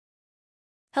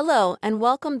Hello and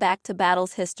welcome back to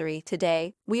Battles History.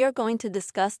 Today, we are going to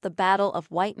discuss the Battle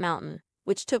of White Mountain,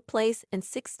 which took place in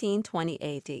 1620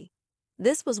 AD.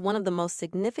 This was one of the most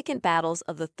significant battles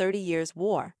of the 30 Years'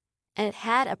 War, and it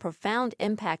had a profound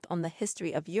impact on the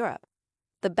history of Europe.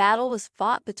 The battle was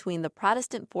fought between the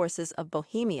Protestant forces of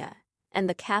Bohemia and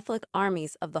the Catholic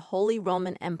armies of the Holy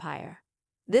Roman Empire.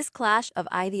 This clash of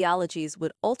ideologies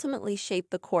would ultimately shape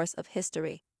the course of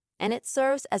history, and it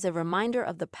serves as a reminder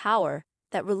of the power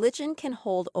that religion can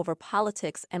hold over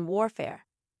politics and warfare.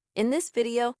 In this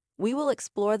video, we will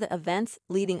explore the events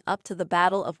leading up to the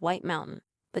Battle of White Mountain,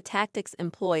 the tactics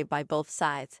employed by both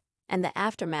sides, and the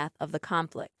aftermath of the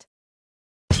conflict.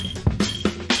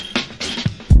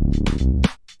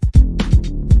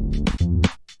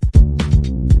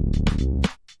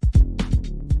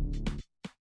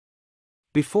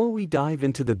 Before we dive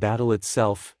into the battle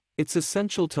itself, it's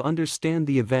essential to understand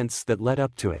the events that led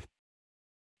up to it.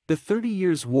 The 30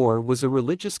 Years' War was a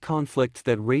religious conflict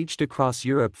that raged across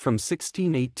Europe from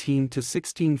 1618 to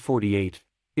 1648.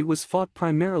 It was fought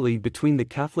primarily between the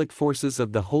Catholic forces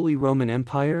of the Holy Roman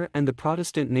Empire and the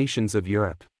Protestant nations of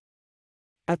Europe.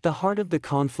 At the heart of the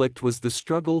conflict was the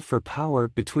struggle for power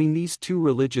between these two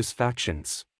religious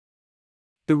factions.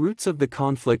 The roots of the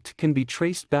conflict can be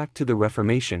traced back to the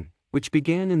Reformation, which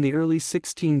began in the early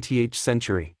 16th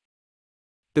century.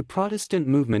 The Protestant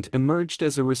movement emerged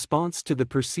as a response to the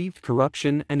perceived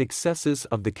corruption and excesses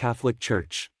of the Catholic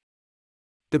Church.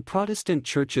 The Protestant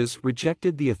churches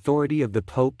rejected the authority of the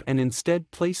Pope and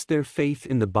instead placed their faith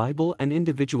in the Bible and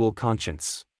individual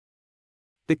conscience.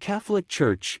 The Catholic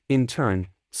Church, in turn,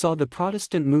 saw the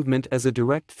Protestant movement as a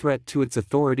direct threat to its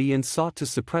authority and sought to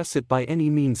suppress it by any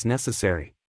means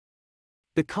necessary.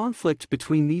 The conflict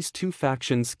between these two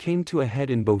factions came to a head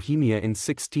in Bohemia in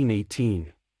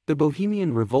 1618. The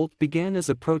Bohemian Revolt began as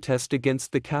a protest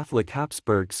against the Catholic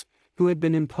Habsburgs, who had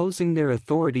been imposing their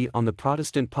authority on the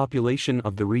Protestant population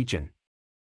of the region.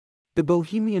 The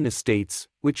Bohemian estates,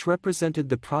 which represented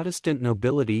the Protestant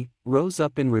nobility, rose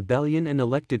up in rebellion and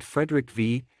elected Frederick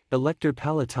V, Elector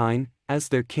Palatine, as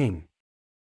their king.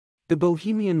 The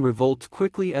Bohemian Revolt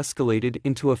quickly escalated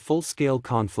into a full-scale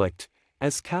conflict,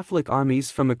 as Catholic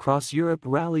armies from across Europe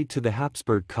rallied to the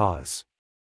Habsburg cause.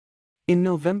 In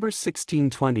November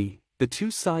 1620, the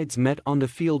two sides met on the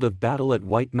field of battle at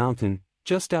White Mountain,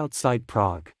 just outside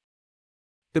Prague.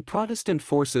 The Protestant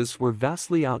forces were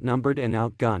vastly outnumbered and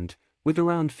outgunned, with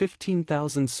around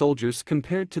 15,000 soldiers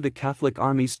compared to the Catholic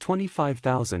army's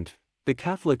 25,000. The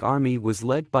Catholic army was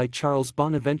led by Charles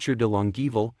Bonaventure de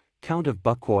Longueville, Count of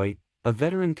Bucquoy, a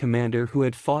veteran commander who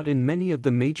had fought in many of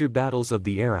the major battles of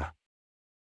the era.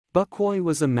 Bucquoy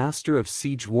was a master of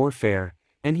siege warfare,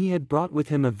 and he had brought with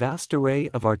him a vast array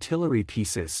of artillery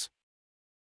pieces.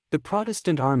 The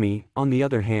Protestant army, on the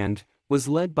other hand, was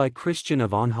led by Christian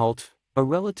of Anhalt, a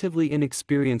relatively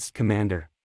inexperienced commander.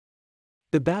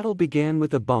 The battle began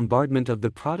with a bombardment of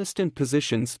the Protestant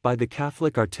positions by the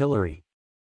Catholic artillery.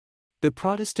 The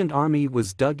Protestant army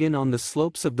was dug in on the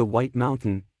slopes of the White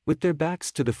Mountain, with their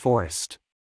backs to the forest.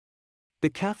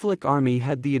 The Catholic army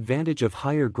had the advantage of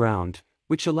higher ground,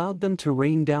 which allowed them to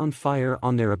rain down fire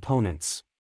on their opponents.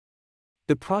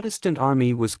 The Protestant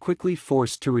army was quickly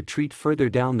forced to retreat further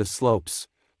down the slopes,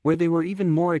 where they were even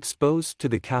more exposed to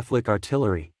the Catholic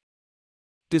artillery.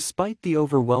 Despite the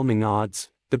overwhelming odds,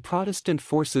 the Protestant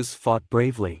forces fought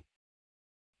bravely.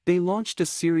 They launched a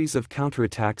series of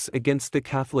counterattacks against the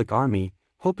Catholic army,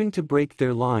 hoping to break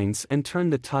their lines and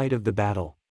turn the tide of the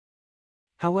battle.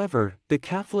 However, the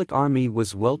Catholic army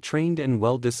was well trained and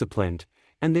well disciplined,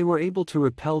 and they were able to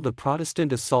repel the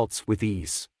Protestant assaults with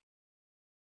ease.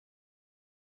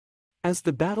 As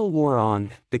the battle wore on,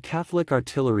 the Catholic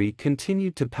artillery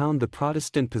continued to pound the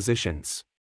Protestant positions.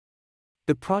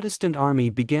 The Protestant army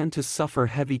began to suffer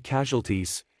heavy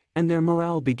casualties, and their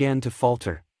morale began to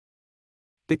falter.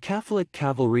 The Catholic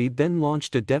cavalry then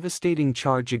launched a devastating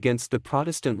charge against the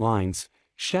Protestant lines,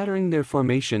 shattering their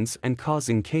formations and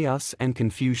causing chaos and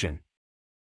confusion.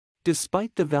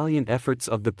 Despite the valiant efforts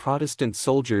of the Protestant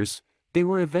soldiers, they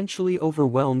were eventually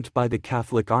overwhelmed by the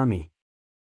Catholic army.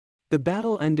 The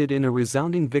battle ended in a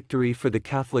resounding victory for the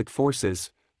Catholic forces,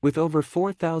 with over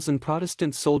 4,000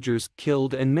 Protestant soldiers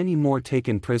killed and many more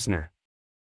taken prisoner.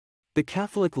 The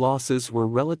Catholic losses were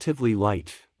relatively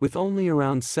light, with only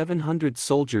around 700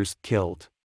 soldiers killed.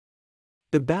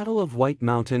 The Battle of White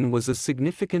Mountain was a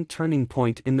significant turning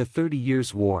point in the 30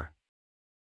 Years' War.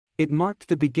 It marked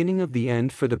the beginning of the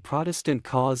end for the Protestant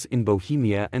cause in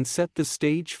Bohemia and set the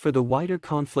stage for the wider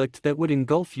conflict that would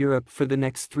engulf Europe for the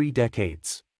next 3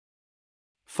 decades.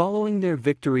 Following their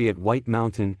victory at White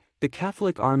Mountain, the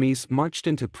Catholic armies marched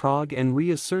into Prague and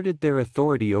reasserted their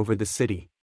authority over the city.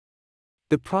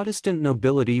 The Protestant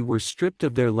nobility were stripped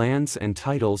of their lands and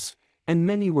titles, and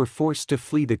many were forced to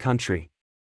flee the country.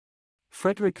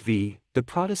 Frederick V, the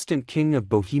Protestant king of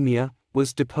Bohemia,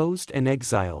 was deposed and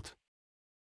exiled.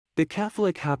 The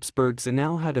Catholic Habsburgs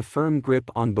now had a firm grip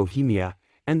on Bohemia,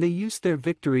 and they used their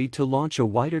victory to launch a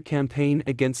wider campaign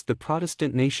against the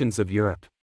Protestant nations of Europe.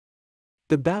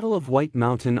 The Battle of White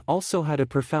Mountain also had a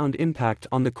profound impact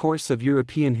on the course of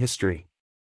European history.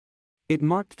 It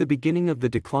marked the beginning of the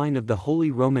decline of the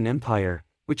Holy Roman Empire,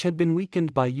 which had been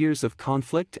weakened by years of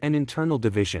conflict and internal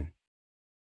division.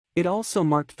 It also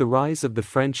marked the rise of the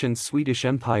French and Swedish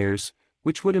empires,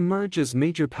 which would emerge as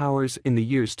major powers in the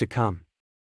years to come.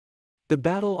 The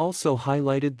battle also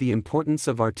highlighted the importance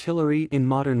of artillery in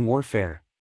modern warfare.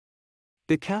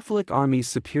 The Catholic army's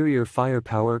superior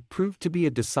firepower proved to be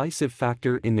a decisive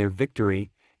factor in their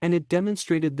victory, and it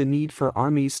demonstrated the need for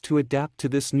armies to adapt to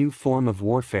this new form of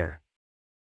warfare.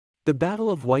 The Battle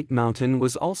of White Mountain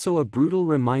was also a brutal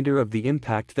reminder of the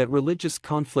impact that religious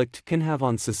conflict can have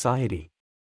on society.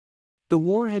 The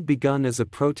war had begun as a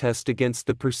protest against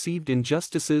the perceived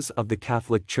injustices of the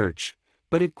Catholic Church,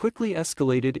 but it quickly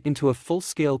escalated into a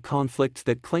full-scale conflict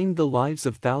that claimed the lives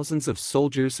of thousands of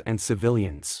soldiers and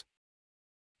civilians.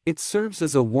 It serves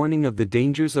as a warning of the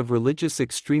dangers of religious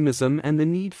extremism and the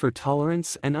need for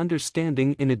tolerance and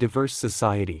understanding in a diverse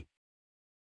society.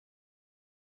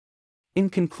 In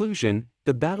conclusion,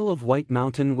 the Battle of White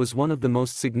Mountain was one of the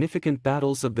most significant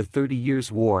battles of the 30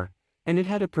 Years' War, and it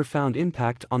had a profound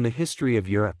impact on the history of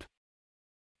Europe.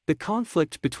 The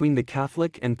conflict between the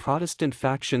Catholic and Protestant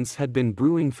factions had been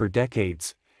brewing for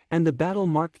decades, and the battle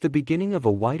marked the beginning of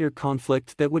a wider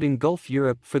conflict that would engulf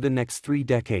Europe for the next 3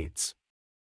 decades.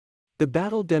 The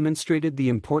battle demonstrated the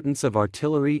importance of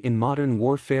artillery in modern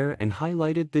warfare and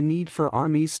highlighted the need for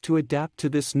armies to adapt to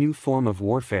this new form of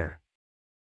warfare.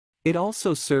 It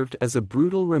also served as a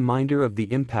brutal reminder of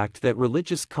the impact that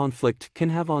religious conflict can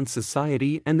have on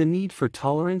society and the need for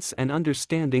tolerance and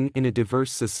understanding in a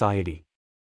diverse society.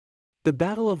 The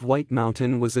Battle of White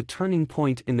Mountain was a turning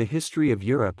point in the history of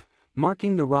Europe,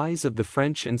 marking the rise of the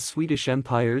French and Swedish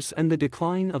empires and the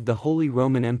decline of the Holy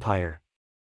Roman Empire.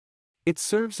 It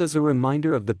serves as a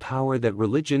reminder of the power that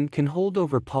religion can hold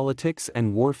over politics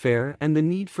and warfare and the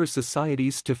need for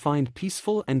societies to find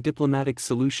peaceful and diplomatic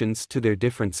solutions to their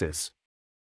differences.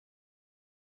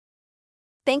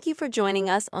 Thank you for joining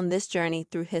us on this journey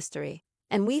through history,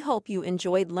 and we hope you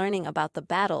enjoyed learning about the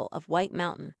Battle of White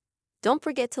Mountain. Don't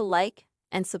forget to like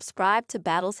and subscribe to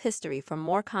Battles History for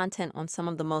more content on some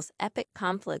of the most epic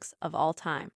conflicts of all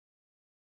time.